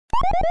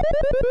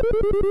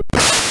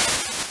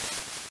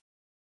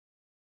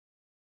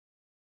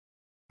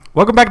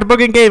Welcome back to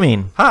Bookend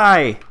Gaming.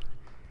 Hi.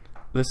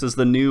 This is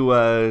the new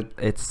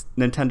It's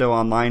Nintendo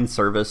Online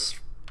service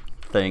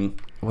thing.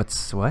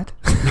 what?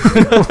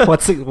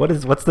 What's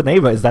the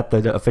name? Is that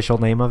the official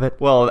name of it?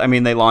 Well, I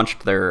mean, they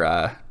launched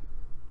their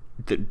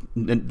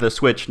the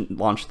Switch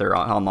launched their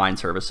online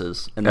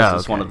services, and this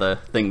is one of the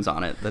things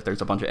on it, that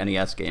there's a bunch of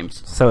NES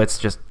games. So it's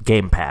just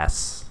Game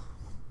Pass,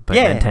 but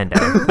Yeah.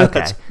 Nintendo.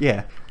 Okay.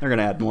 Yeah, they're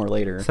gonna add more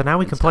later. So now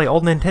we can play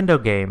old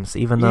Nintendo games,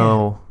 even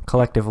though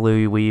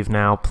collectively we've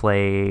now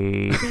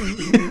played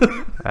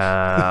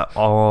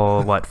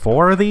all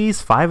 4 of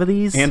these, 5 of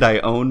these, And I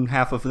own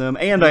half of them,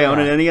 and I own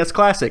an NES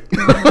Classic.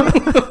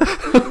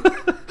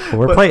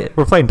 we're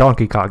playing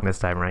Donkey Kong this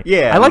time, right?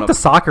 Yeah, I like the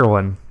soccer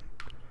one.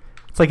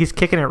 It's like he's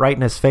kicking it right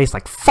in his face,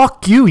 like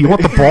 "fuck you! You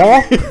want the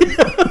ball?"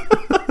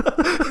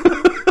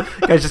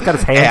 Guy's just got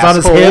his hands on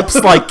his hips,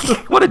 like,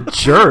 what a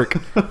jerk!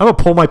 I'm gonna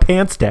pull my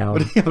pants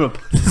down. I'm gonna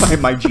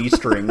find my G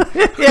string.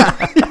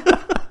 Yeah.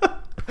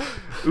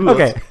 Ooh,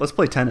 Okay. let's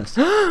play tennis.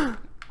 Grumps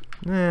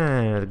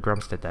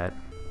did that.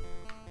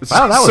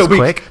 Wow, that was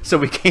quick. So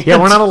we can't.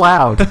 Yeah, we're not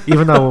allowed,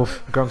 even though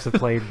Grumps have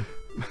played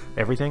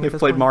everything. They've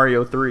played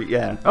Mario 3.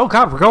 Yeah. Oh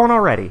God, we're going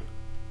already.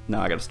 No,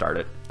 I gotta start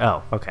it.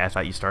 Oh, okay. I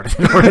thought you started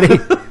it already.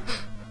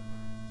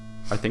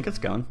 I think it's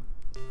gone.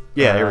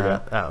 Yeah, here we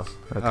go. Oh,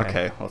 okay.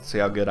 Okay, let's see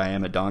how good I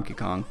am at Donkey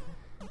Kong.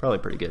 Probably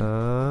pretty good.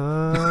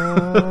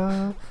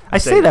 I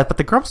say that, but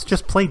the Grumps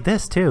just played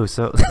this too,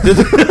 so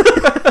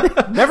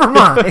never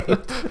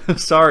mind.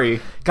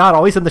 Sorry. God,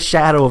 always in the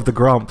shadow of the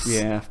Grumps.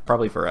 Yeah,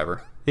 probably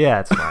forever. Yeah,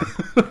 it's fine.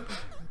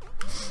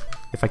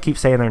 If I keep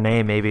saying their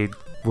name, maybe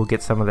we'll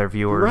get some of their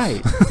viewers.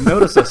 Right.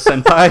 Notice us,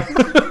 Senpai.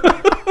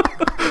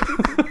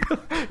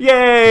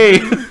 Yay!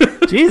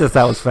 Jesus,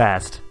 that was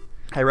fast.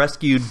 I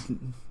rescued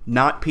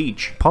not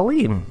Peach.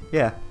 Pauline.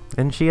 Yeah.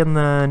 Isn't she in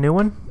the new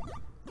one?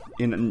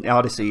 In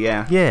Odyssey,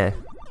 yeah. Yeah.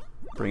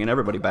 Bringing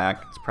everybody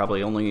back. It's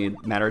probably only a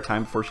matter of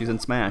time before she's in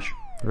Smash.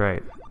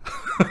 Right.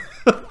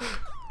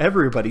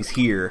 Everybody's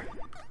here.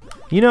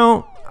 You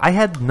know, I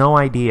had no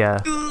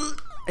idea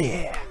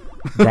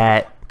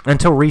that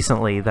until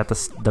recently that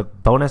the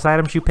bonus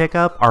items you pick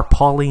up are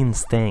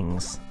Pauline's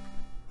things.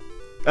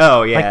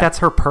 Oh, yeah. Like, that's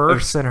her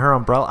purse and her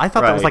umbrella. I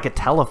thought that was Right. like a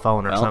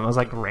telephone or something. I was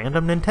like,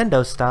 random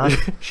Nintendo stuff.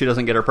 She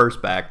doesn't get her purse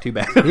back. Too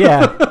bad.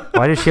 Yeah.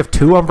 Why does she have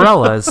 2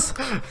 umbrellas?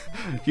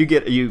 You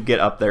get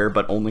up there,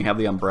 but only have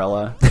the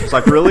umbrella. It's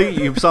like,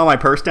 really? You saw my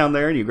purse down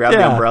there and you grabbed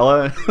the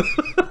umbrella?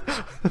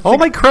 All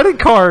my credit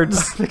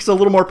cards. It's a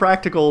little more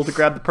practical to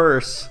grab the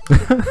purse.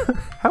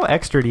 How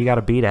extra do you got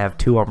to be to have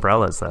 2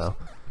 umbrellas, though?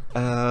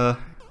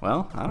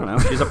 Well, I don't know.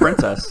 She's a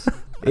princess.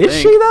 Is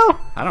she, though?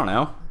 I don't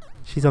know.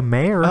 She's a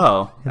mayor.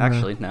 Oh,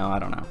 actually, no, I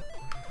don't know.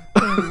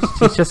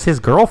 She's just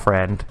his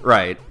girlfriend.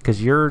 Right.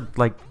 Because you're,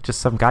 like, just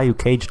some guy who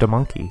caged a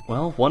monkey.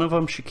 Well, one of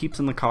them she keeps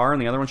in the car, and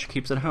the other one she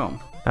keeps at home.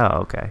 Oh,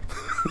 okay.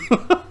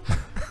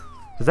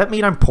 Does that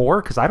mean I'm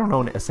poor? Because I don't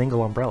own a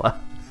single umbrella.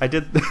 I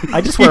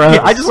just wear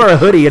a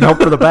hoodie and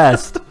hope for the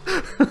best.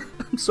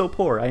 I'm so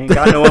poor. I ain't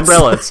got no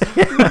umbrellas.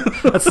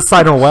 That's a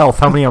sign of wealth.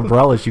 How many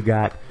umbrellas you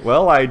got?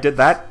 Well, I did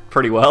that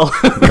pretty well.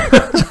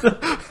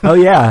 Oh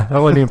yeah, I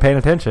wasn't even paying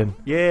attention.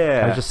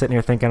 Yeah. I was just sitting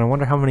here thinking, I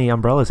wonder how many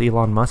umbrellas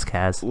Elon Musk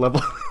has.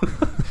 Level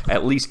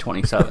at least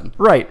 27.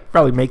 Right,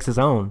 probably makes his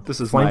own.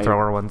 This is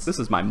flamethrower ones. This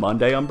is my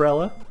Monday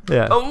umbrella.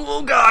 Yeah.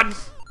 Oh God,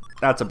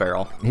 that's a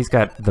barrel. He's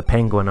got the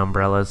penguin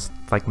umbrellas,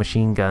 like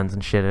machine guns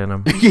and shit in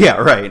them. Yeah,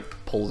 right.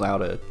 Pulls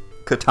out a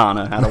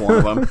katana out of one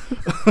of them.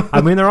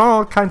 I mean, there are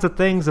all kinds of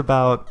things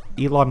about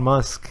Elon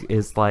Musk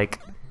is like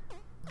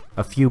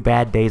a few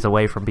bad days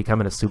away from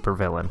becoming a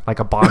supervillain, like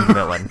a Bond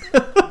villain.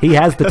 He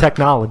has the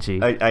technology.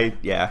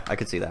 Yeah, I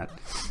could see that.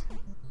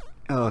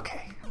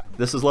 Okay,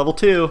 this is level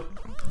 2.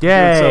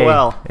 Yay! Doing so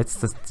well. It's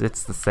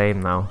the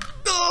same though.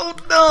 Oh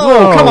no!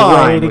 Whoa, Come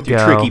on way to with your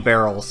go. tricky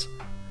barrels.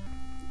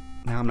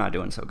 Now I'm not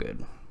doing so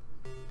good.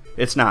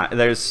 It's not.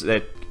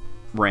 It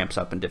ramps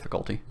up in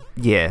difficulty.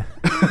 Yeah.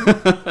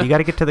 You got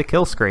to get to the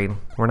kill screen.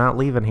 We're not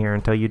leaving here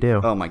until you do.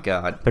 Oh my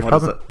God! There's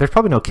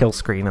probably no kill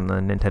screen in the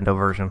Nintendo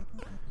version.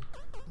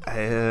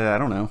 I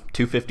don't know.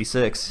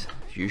 256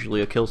 is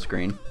usually a kill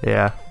screen.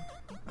 Yeah.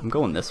 I'm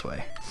going this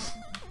way.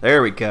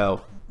 There we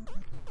go.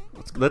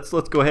 Let's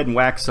go ahead and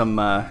whack some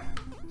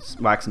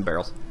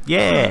barrels.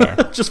 Yeah.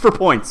 Just for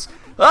points.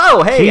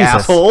 Oh, hey, Jesus.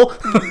 asshole!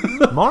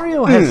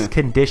 Mario has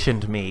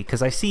conditioned me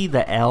because I see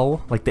the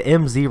L, like the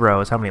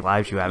M0 is how many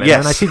lives you have, and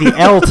Yes. then I see the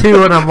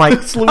L2 and I'm like,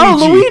 It's oh,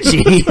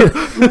 Luigi.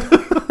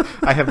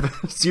 I have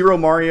 0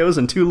 Marios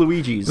and 2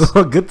 Luigis.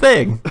 Well, good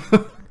thing.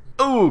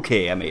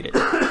 Okay, I made it.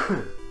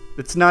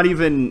 It's not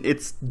even.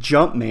 It's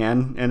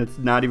Jumpman, and it's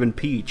not even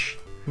Peach.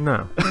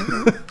 No.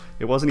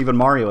 It wasn't even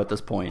Mario at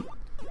this point.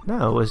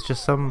 No, it was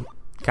just some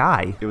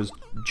guy. It was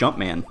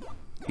Jumpman.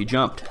 He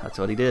jumped. That's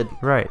what he did.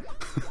 Right.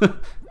 Look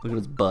at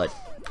his butt.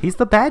 He's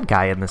the bad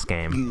guy in this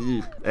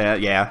game.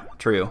 Yeah,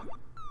 true.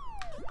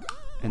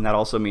 And that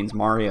also means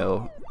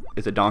Mario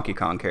is a Donkey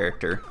Kong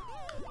character,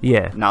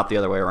 Yeah. not the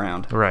other way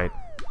around. Right.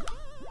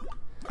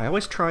 I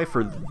always try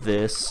for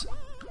this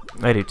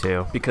I do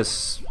too.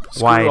 Because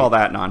screw all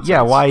that nonsense.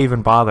 Yeah, why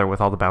even bother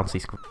with all the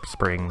bouncy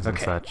springs and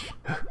such?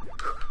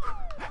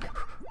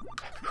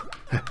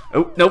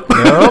 Oh, nope.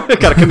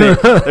 Gotta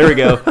commit. There we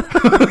go.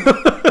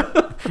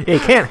 Yeah, you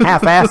can't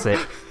half-ass it.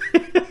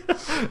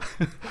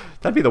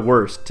 That'd be the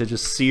worst, to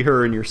just see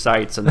her in your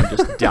sights and then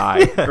just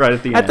die right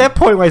at the end. At that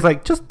point, I was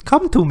like, just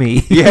come to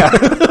me. Yeah.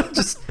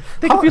 Just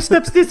take a few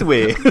steps this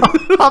way.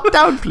 Hop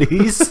down,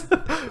 please.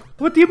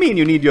 What do you mean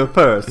you need your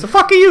purse? The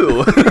fuck are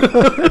you?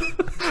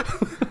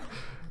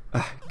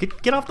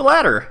 Get off the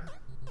ladder.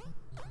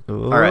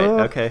 Ooh. All right,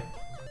 okay.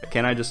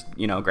 Can I just,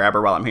 grab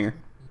her while I'm here?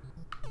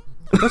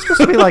 Are those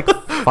supposed to be like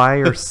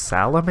fire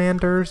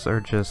salamanders or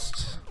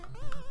just...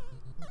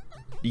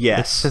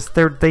 Yes. It's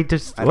just, they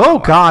just... Oh,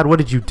 God, what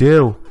did you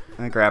do?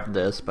 I grabbed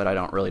this, but I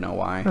don't really know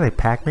why. Are they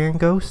Pac-Man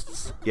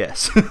ghosts?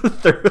 Yes.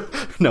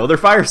 They're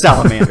fire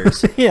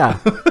salamanders. Yeah.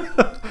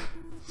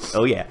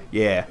 Oh, yeah.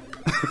 Yeah.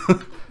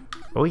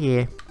 Oh,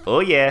 yeah.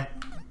 Oh, yeah.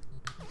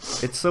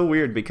 It's so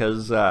weird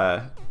because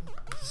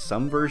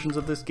some versions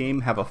of this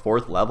game have a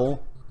 4th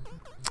level.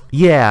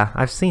 Yeah,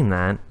 I've seen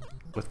that.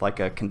 With like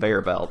a conveyor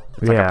belt.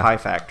 It's like a pie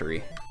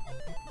factory.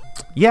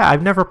 Yeah,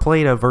 I've never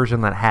played a version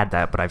that had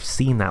that, but I've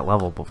seen that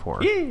level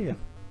before. Yeah.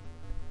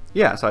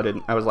 Yeah,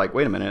 so I was like,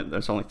 wait a minute,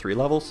 there's only 3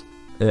 levels?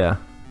 Yeah.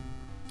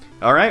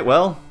 All right,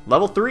 well,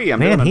 level 3.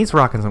 He's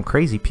rocking some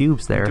crazy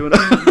pubes there.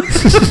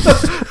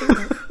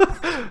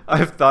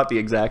 I've thought the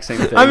exact same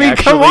thing. I mean,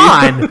 actually. come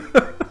on!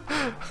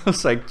 I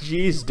was like,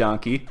 geez,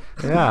 donkey.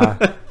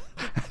 Yeah.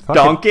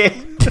 Donkey.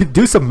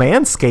 Do some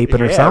manscaping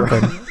or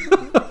something.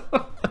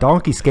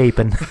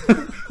 Donkey-scaping.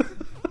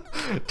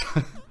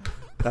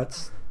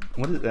 That's...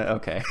 What is that?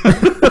 Okay.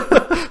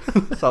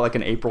 It's not like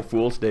an April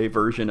Fool's Day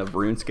version of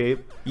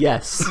RuneScape.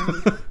 Yes.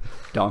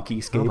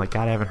 Donkey-scape. Oh my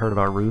god, I haven't heard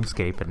about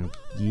RuneScape in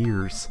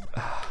years.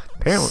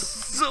 Apparently.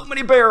 So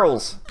many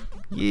barrels!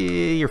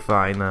 Yeah, you're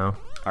fine, though.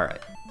 Alright.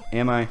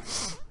 Am I?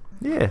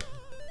 Yeah.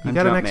 You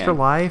got an extra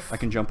life. I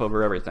can jump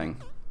over everything.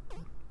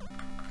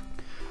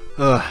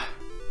 Ugh.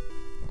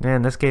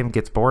 Man, this game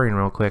gets boring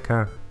real quick,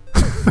 huh?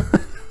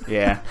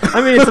 Yeah.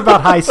 I mean, it's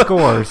about high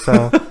score,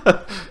 so...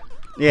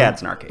 Yeah,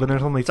 it's an arcade. But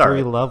there's only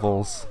 3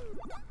 levels.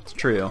 It's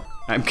true.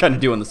 I'm kind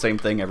of doing the same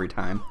thing every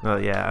time. Oh,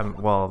 yeah.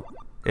 Well,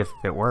 if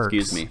it works.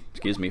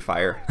 Excuse me,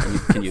 fire.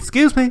 Can you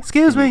excuse me.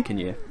 Can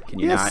you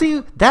not?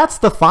 See, that's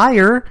the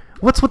fire.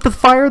 What's with the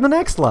fire in the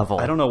next level?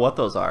 I don't know what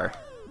those are.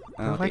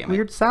 They're like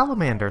weird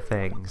salamander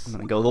things. I'm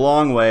gonna go the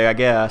long way, I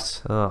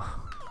guess. Ugh.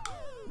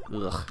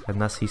 Ugh.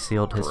 And thus he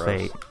sealed his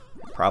fate.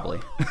 Probably.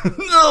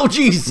 No,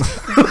 jeez!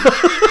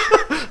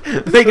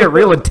 They get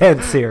real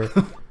intense here.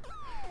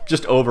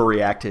 Just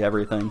overreact to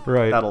everything.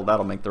 Right.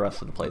 That'll make the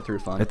rest of the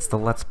playthrough fun. It's the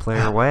Let's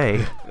Player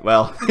way.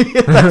 Well,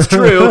 that's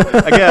true,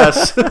 I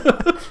guess.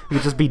 You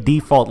just be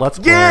default Let's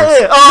Players.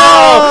 Yeah!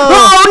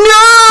 Oh!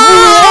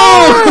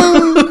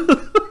 No!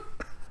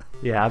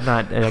 Yeah, I'm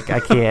not. I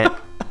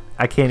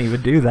can't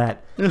even do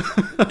that.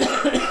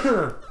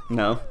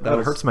 No,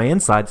 It hurts my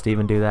insides to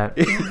even do that.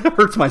 It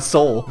hurts my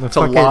soul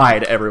to lie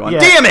to everyone. Yeah.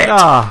 Damn it!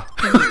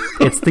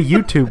 It's the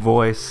YouTube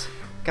voice.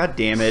 God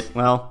damn it.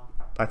 Well,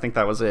 I think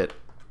that was it.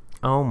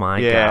 Oh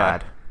my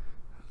god.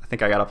 I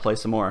think I gotta play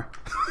some more.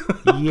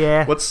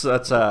 Yeah. What's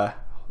I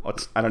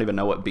don't even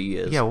know what B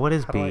is. Yeah, what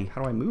is B?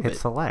 How do I move it? Hit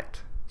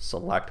select.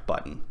 Select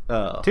button.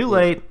 Oh. Too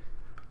late.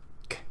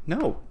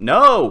 No.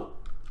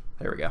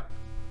 There we go.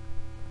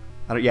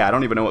 I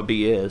don't even know what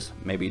B is.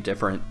 Maybe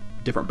different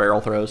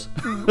barrel throws.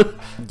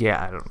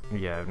 Yeah, I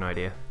have no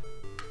idea.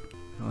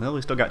 Well,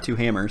 we still got 2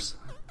 hammers.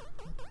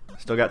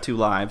 Still got 2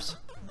 lives.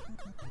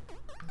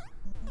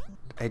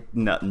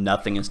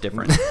 Nothing is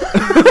different.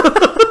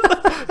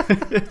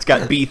 It's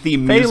got B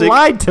theme music. They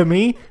lied to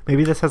me.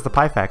 Maybe this has the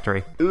Pie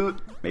Factory.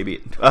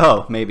 Maybe.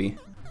 Oh, maybe.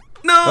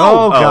 No.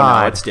 Oh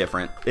god. No, it's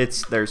different.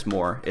 There's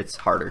more. It's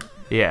harder.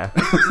 Yeah.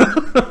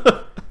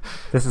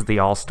 This is the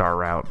all-star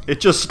route. It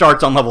just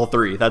starts on level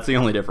 3. That's the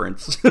only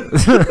difference.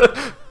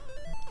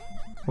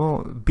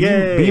 Well,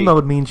 B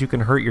mode means you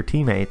can hurt your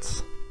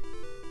teammates.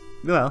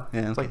 Well,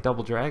 yeah. It's like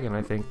Double Dragon,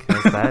 I think,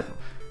 has that.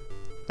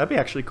 That'd be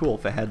actually cool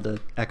if it had the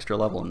extra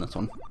level in this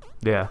one.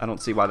 Yeah. I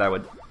don't see why that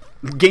would...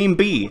 Game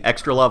B,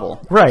 extra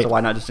level. Right. So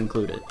why not just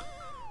include it?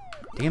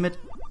 Damn it.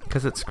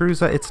 Because it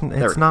screws up. It's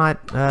not...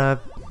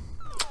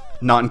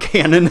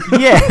 non-canon.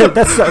 Yeah,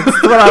 that's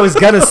what I was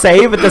going to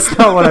say, but that's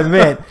not what I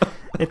meant.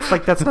 It's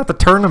like that's not the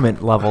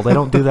tournament level. They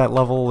don't do that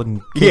level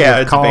in King of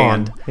it's Kong.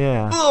 Banned.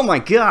 Yeah. Oh my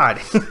god.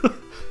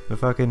 The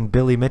fucking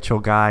Billy Mitchell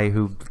guy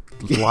who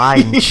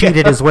lied and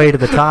cheated his way to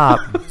the top.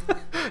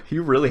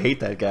 You really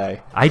hate that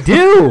guy. I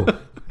do.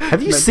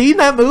 Have you seen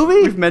that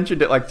movie? We've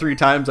mentioned it like 3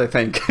 times, I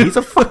think. He's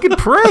a fucking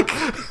prick.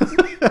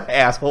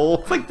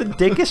 Asshole. It's like the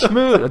dickish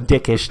move.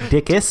 Dickest.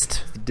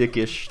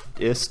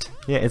 Dickishist.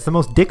 Yeah, it's the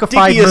most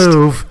dickified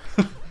move.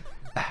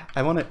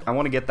 I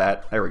want to get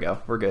that. There we go.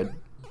 We're good.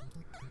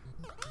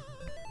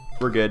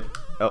 We're good.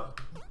 Oh,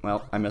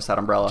 well, I missed that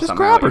umbrella. Just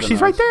grab her.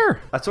 She's right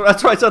there. That's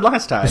what I said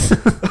last time.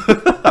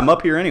 I'm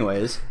up here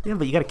anyways. Yeah,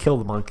 but you gotta kill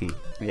the monkey.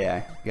 Yeah,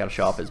 you gotta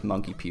show off his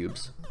monkey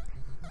pubes.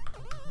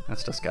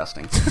 That's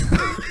disgusting.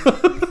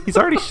 He's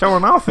already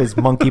showing off his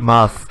monkey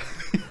muff.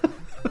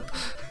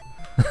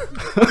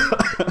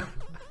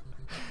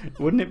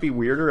 Wouldn't it be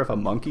weirder if a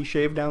monkey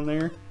shaved down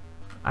there?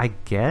 I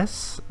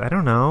guess. I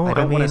don't know. I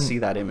don't mean, want to see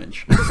that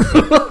image.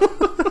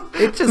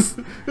 It just...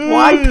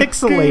 Why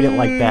pixelate it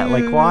like that?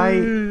 Like,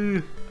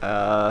 why...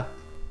 I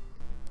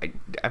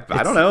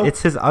don't know.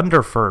 It's his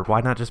underfur.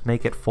 Why not just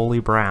make it fully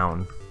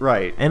brown?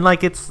 Right. And,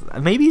 like, it's...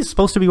 Maybe he's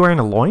supposed to be wearing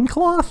a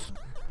loincloth?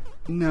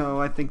 No,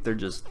 I think they're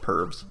just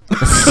pervs.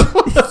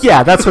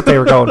 Yeah, that's what they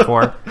were going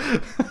for.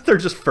 They're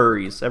just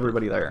furries.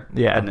 Everybody there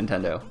at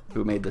Nintendo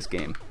who made this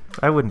game.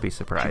 I wouldn't be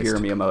surprised. Shigeru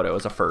Miyamoto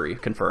is a furry,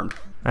 confirmed.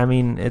 I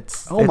mean,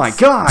 it's... Oh my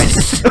god!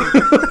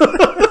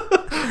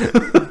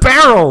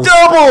 Barrels!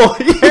 Double!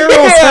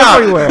 Barrels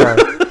everywhere!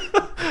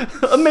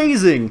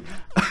 Amazing!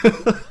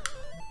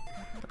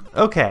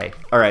 Okay.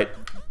 Alright.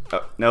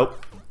 Oh,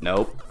 nope.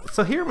 Nope.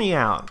 So hear me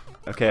out.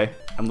 Okay,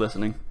 I'm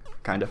listening.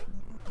 Kind of.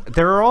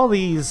 There are all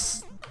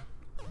these...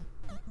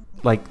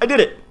 Like... I did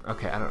it!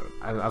 Okay,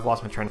 I've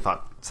lost my train of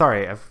thought.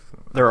 Sorry,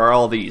 There are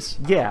all these.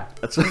 Yeah.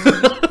 That's...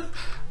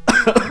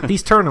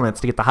 These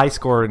tournaments to get the high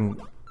score, and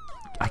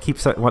I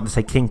keep wanting to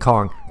say King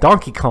Kong.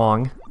 Donkey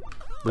Kong.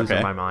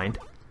 Losing my mind.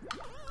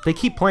 They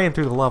keep playing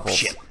through the levels.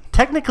 Shit.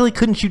 Technically,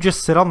 couldn't you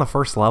just sit on the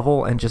first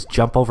level and just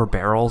jump over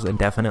barrels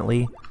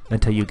indefinitely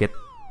until you get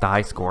the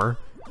high score?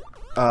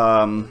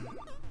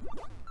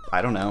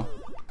 I don't know.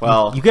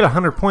 Well... You get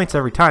 100 points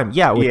every time.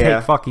 Yeah, it would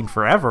take fucking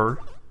forever.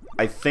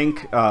 I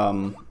think,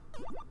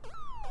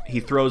 he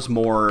throws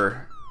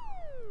more,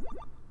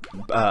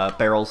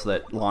 barrels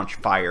that launch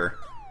fire.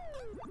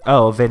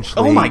 Oh,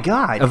 eventually. Oh my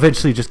god!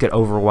 Eventually you just get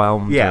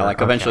overwhelmed. Yeah,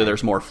 like eventually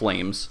there's more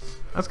flames.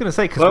 I was gonna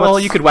say, cause well,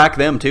 you could whack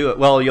them too.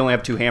 Well, you only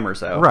have 2 hammers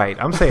though. Right,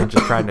 I'm saying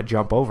just trying to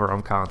jump over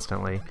them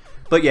constantly.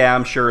 But yeah,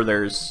 I'm sure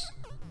there's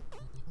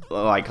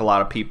like a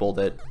lot of people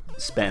that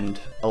spend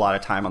a lot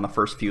of time on the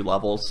first few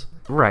levels.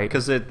 Right.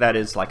 Because that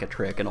is like a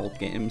trick in old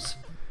games.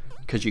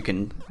 Because you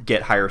can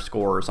get higher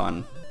scores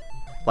on...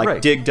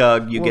 Like Dig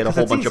Dug, you get a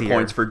whole bunch of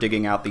points for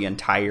digging out the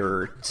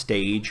entire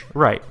stage.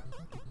 Right.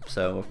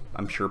 So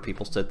I'm sure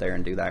people sit there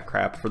and do that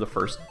crap for the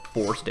first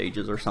 4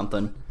 stages or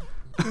something.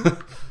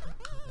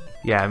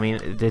 Yeah, I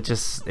mean,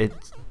 that's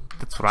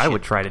what I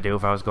would try to do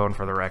if I was going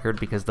for the record,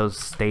 because those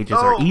stages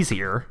are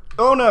easier.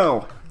 Oh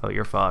no! Oh,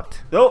 you're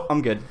fucked. Oh,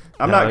 I'm good.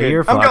 I'm not good.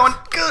 You're I'm fucked. going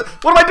good.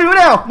 What do I do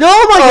now?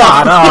 Oh my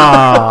god!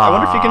 I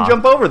wonder if you can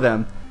jump over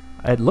them.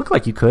 It looked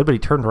like you could, but he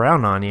turned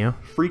around on you.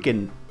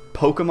 Freaking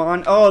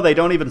Pokemon. Oh, they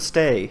don't even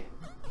stay.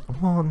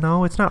 Well,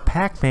 no, it's not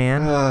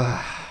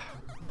Pac-Man.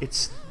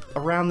 It's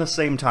around the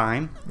same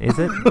time. Is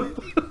it?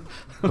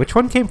 Which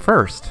one came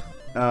first?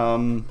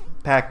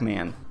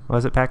 Pac-Man.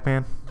 Was it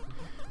Pac-Man?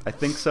 I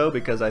think so,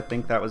 because I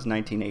think that was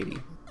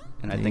 1980,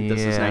 and I think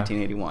this is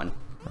 1981.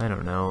 I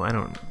don't know. I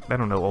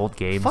don't know old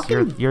games.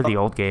 Fucking, you're the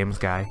old games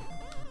guy.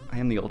 I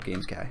am the old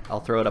games guy. I'll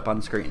throw it up on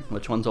the screen.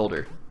 Which one's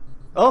older?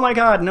 Oh my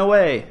god, no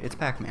way! It's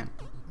Pac-Man.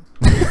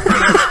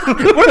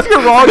 What if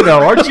you're wrong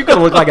though? Aren't you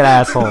gonna look like an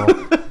asshole?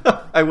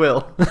 I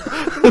will.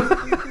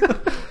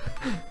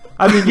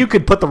 I mean, you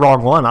could put the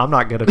wrong one. I'm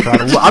not gonna try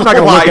to. I'm not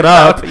gonna look it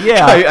up.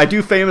 Yeah, I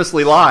do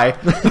famously lie.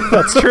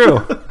 That's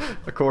true.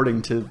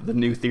 According to the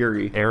new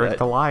theory, Eric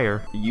the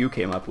liar. You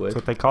came up with. That's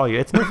what they call you.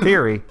 It's new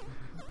theory.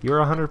 You're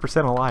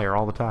 100% a liar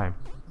all the time.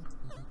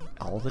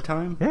 All the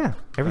time? Yeah,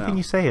 everything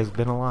you say has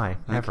been a lie.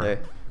 Never.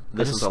 Okay.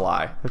 This is a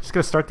lie. I'm just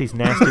gonna start these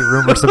nasty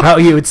rumors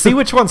about you and see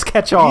which ones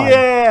catch on.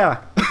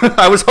 Yeah,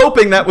 I was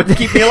hoping that would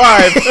keep me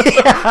alive.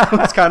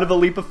 It's kind of a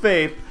leap of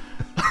faith.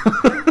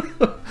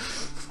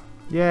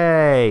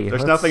 Yay!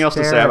 There's nothing else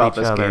to say about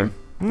this game.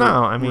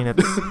 No, I mean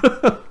it's.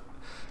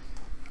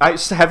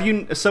 Have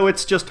you? So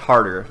it's just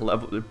harder.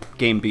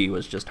 Game B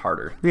was just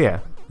harder.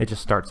 Yeah, it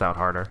just starts out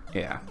harder.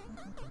 Yeah.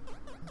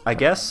 I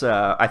guess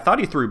I thought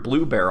he threw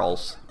blue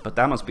barrels, but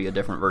that must be a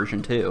different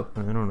version too.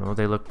 I don't know.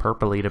 They look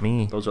purpley to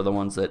me. Those are the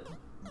ones that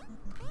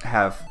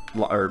have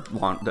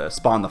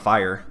spawn the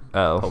fire.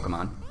 Oh.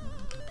 Pokemon.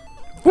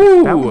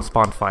 Woo! That will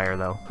spawn fire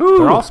though. Woo!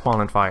 They're all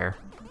spawning fire.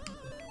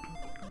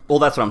 Well,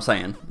 that's what I'm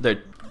saying.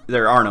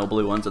 There are no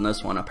blue ones in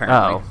this one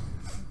apparently.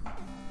 Oh.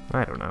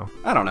 I don't know.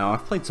 I don't know.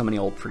 I've played so many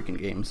old freaking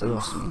games.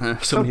 So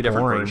many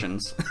different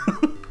versions.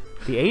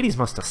 The 80s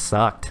must have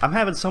sucked. I'm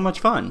having so much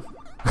fun.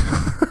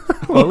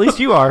 Well, at least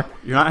you are.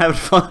 You're not having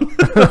fun?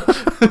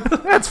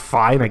 That's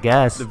fine, I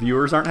guess. The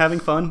viewers aren't having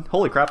fun?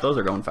 Holy crap, those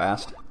are going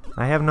fast.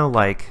 I have no,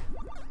 like...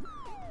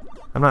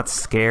 I'm not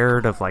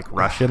scared of, like,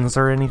 Russians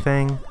or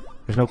anything.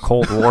 There's no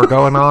Cold War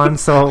going on,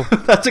 so...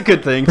 That's a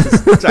good thing,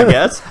 I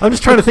guess. I'm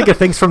just trying to think of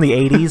things from the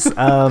 80s.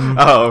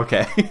 Oh,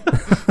 okay.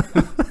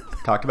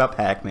 Talked about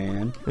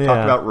Pac-Man. Yeah.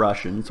 Talked about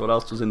Russians. What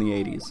else was in the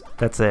 80s?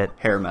 That's it.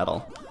 Hair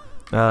metal.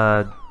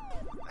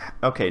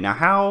 Okay, now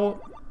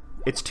how...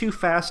 It's too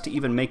fast to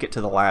even make it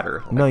to the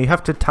ladder. No, you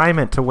have to time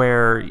it to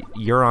where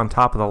you're on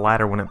top of the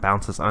ladder when it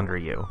bounces under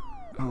you.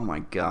 Oh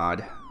my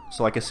god.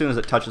 So like as soon as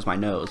it touches my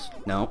nose.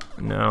 Nope.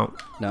 No.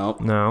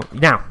 Nope. No.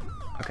 Now.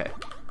 Okay.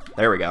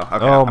 There we go.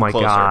 Okay, oh I'm my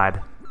closer,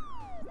 god.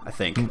 I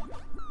think.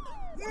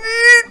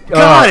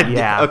 God!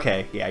 Yeah.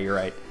 Okay, yeah, you're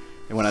right.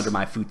 It went under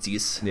my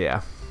footsies.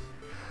 Yeah.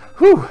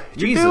 Whew,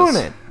 You're Jesus. doing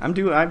it. I'm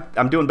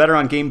doing better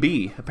on game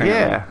B,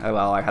 apparently. Yeah.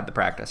 Well, I had the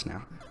practice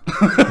now.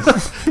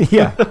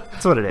 Yeah,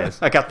 that's what it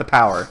is. I got the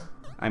power.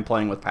 I'm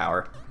playing with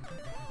power.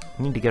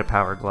 You need to get a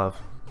power glove.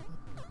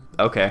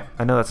 Okay.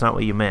 I know that's not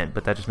what you meant,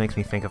 but that just makes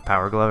me think of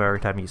power glove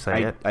every time you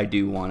say it. I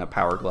do want a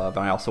power glove,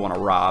 and I also want a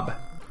Rob.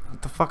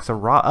 What the fuck's a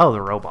Rob? Oh,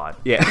 the robot.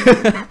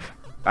 Yeah.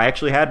 I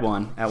actually had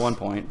one at one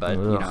point, but,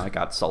 you know, it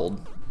got sold.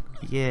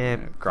 Yeah.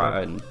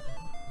 And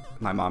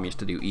my mom used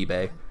to do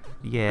eBay.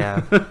 Yeah.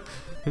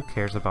 Who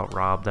cares about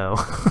Rob, though?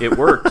 It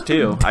worked,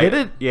 too. Did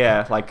it?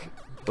 Yeah, like,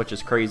 which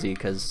is crazy,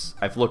 because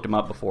I've looked him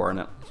up before,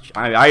 and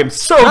I am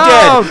so dead!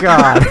 Oh,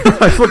 God.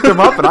 I've looked him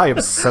up, and I am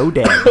so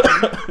dead.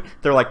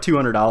 They're like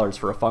 $200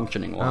 for a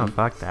functioning one. Oh,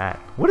 fuck that.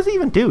 What does he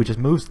even do? Just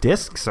moves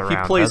discs around, He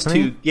plays doesn't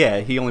he?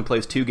 Yeah, he only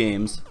plays 2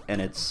 games,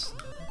 and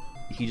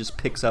he just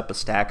picks up a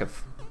stack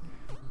of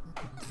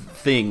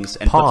things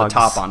and puts a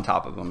top on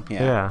top of them.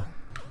 Yeah.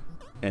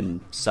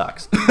 And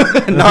sucks.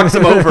 Knocks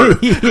him over.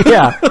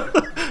 Yeah.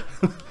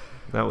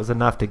 That was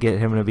enough to get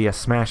him to be a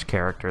Smash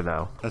character,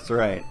 though. That's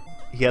right.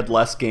 He had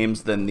less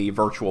games than the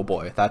Virtual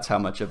Boy. That's how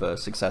much of a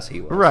success he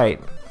was. Right.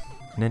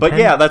 But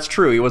yeah, that's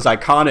true. He was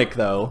iconic,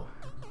 though.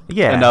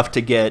 Yeah. Enough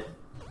to get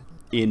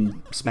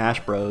in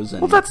Smash Bros.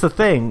 And well, that's the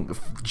thing.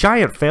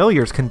 Giant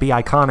failures can be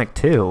iconic,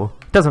 too.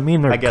 Doesn't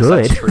mean they're I guess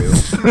good. that's true.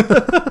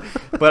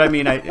 But, I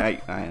mean,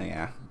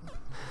 yeah.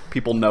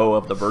 People know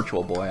of the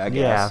Virtual Boy, I guess.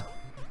 Yeah.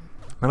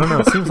 I don't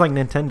know. It seems like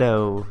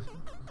Nintendo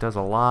does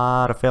a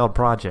lot of failed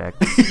projects.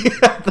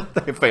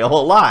 They fail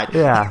a lot.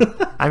 Yeah.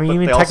 I mean,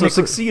 even they also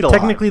succeed a lot.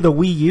 technically the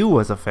Wii U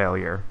was a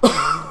failure.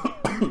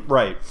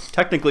 Right.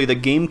 Technically, the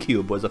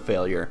GameCube was a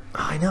failure.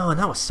 I know, and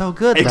that was so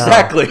good, though.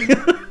 Exactly.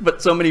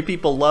 But so many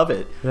people love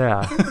it.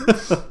 Yeah.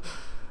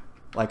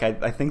 Like,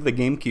 I think the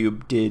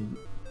GameCube did,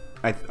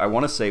 I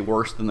want to say,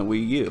 worse than the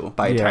Wii U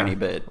by a tiny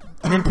bit.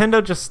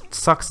 Nintendo just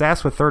sucks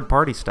ass with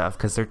third-party stuff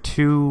because they're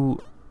too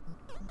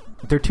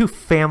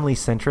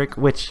family-centric,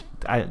 which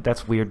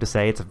that's weird to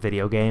say. It's a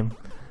video game.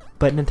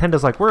 But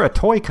Nintendo's like, we're a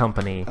toy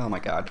company. Oh, my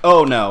God.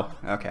 Oh, no.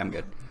 Okay, I'm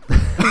good.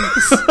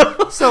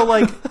 So,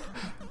 like,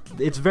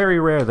 it's very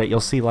rare that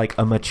you'll see, like,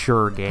 a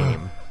mature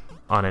game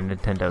on a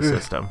Nintendo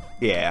system.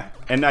 Yeah.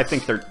 And I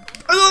think they're...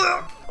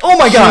 Oh,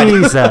 my God!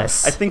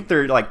 Jesus! I think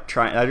they're, like,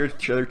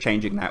 they're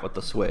changing that with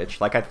the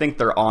Switch. Like, I think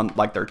they're on...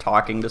 Like, they're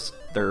talking to...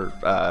 Their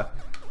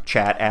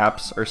chat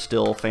apps are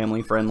still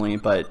family-friendly,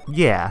 but...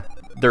 Yeah.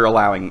 They're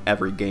allowing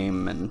every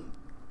game and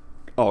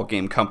all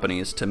game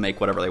companies to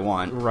make whatever they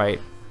want. Right.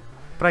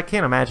 But I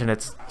can't imagine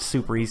it's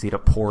super easy to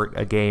port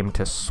a game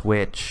to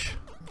Switch.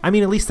 I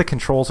mean, at least the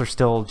controls are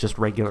still just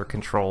regular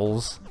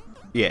controls.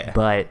 Yeah.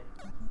 But...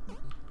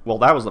 Well,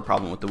 that was the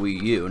problem with the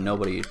Wii U.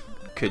 Nobody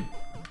could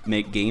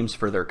make games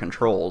for their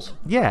controls.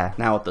 Yeah.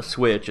 Now with the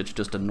Switch, it's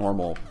just a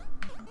normal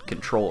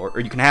controller. Or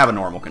you can have a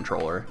normal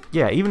controller.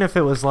 Yeah, even if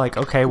it was like,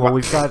 okay, well,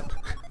 we've got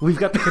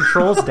the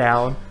controls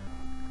down.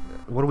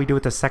 What do we do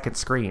with the second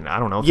screen? I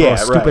don't know. Throw a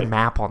stupid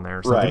map on there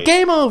or something. Right.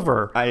 Game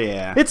over!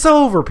 Yeah. It's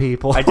over,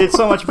 people. I did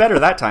so much better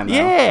that time, though.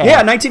 Yeah.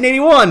 Yeah,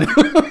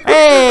 1981!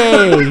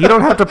 Hey! You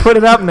don't have to put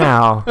it up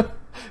now.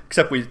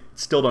 Except we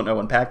still don't know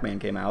when Pac-Man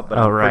came out, but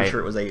I'm pretty sure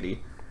it was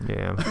 80.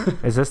 Yeah.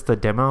 Is this the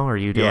demo, or are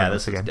you doing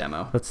this again? Yeah, this is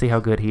demo. Let's see how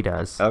good he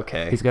does.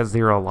 Okay. He's got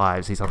 0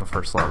 lives. He's on the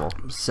first level.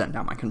 I'm setting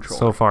down my controller.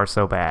 So far,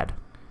 so bad.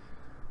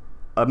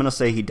 I'm going to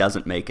say he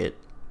doesn't make it.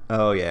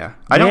 Oh, yeah.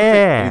 I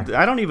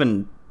don't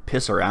even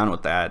piss around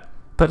with that.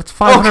 But it's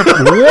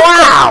 500.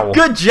 Wow!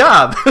 Good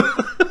job!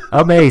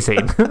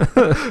 Amazing.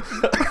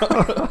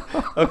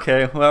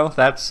 Okay, well,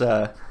 that's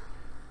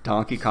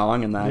Donkey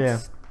Kong, and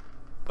that's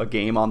a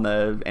game on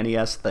the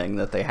NES thing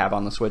that they have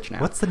on the Switch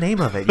now. What's the name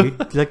of it?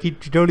 You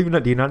don't even know.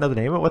 Do you not know the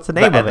name of it? What's the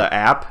name of it? The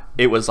app?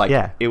 It was like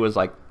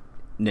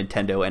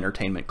Nintendo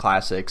Entertainment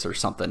Classics or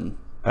something.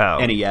 Oh.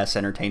 NES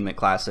Entertainment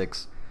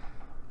Classics.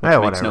 Which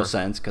makes no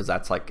sense because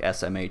that's like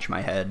SMH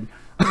my head.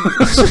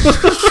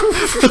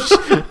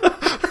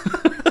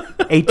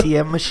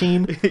 ATM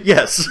machine?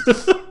 Yes.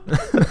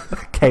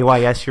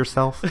 KYS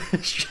yourself?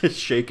 Just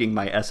shaking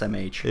my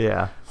SMH.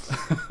 Yeah.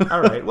 All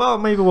right. Well,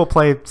 maybe we'll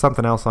play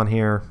something else on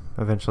here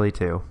eventually,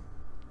 too.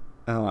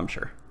 Oh, I'm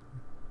sure.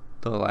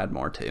 They'll add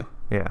more, too.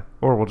 Yeah.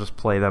 Or we'll just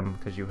play them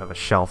because you have a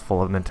shelf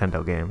full of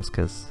Nintendo games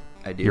because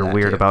you're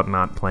weird about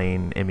not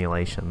playing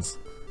emulations.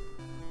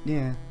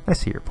 Yeah. I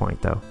see your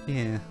point, though.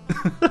 Yeah.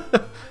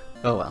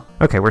 Oh, well.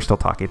 Okay, we're still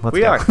talking. Let's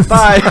we go. are.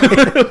 Bye.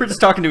 We're just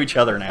talking to each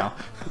other now.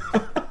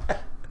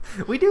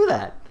 We do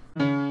that.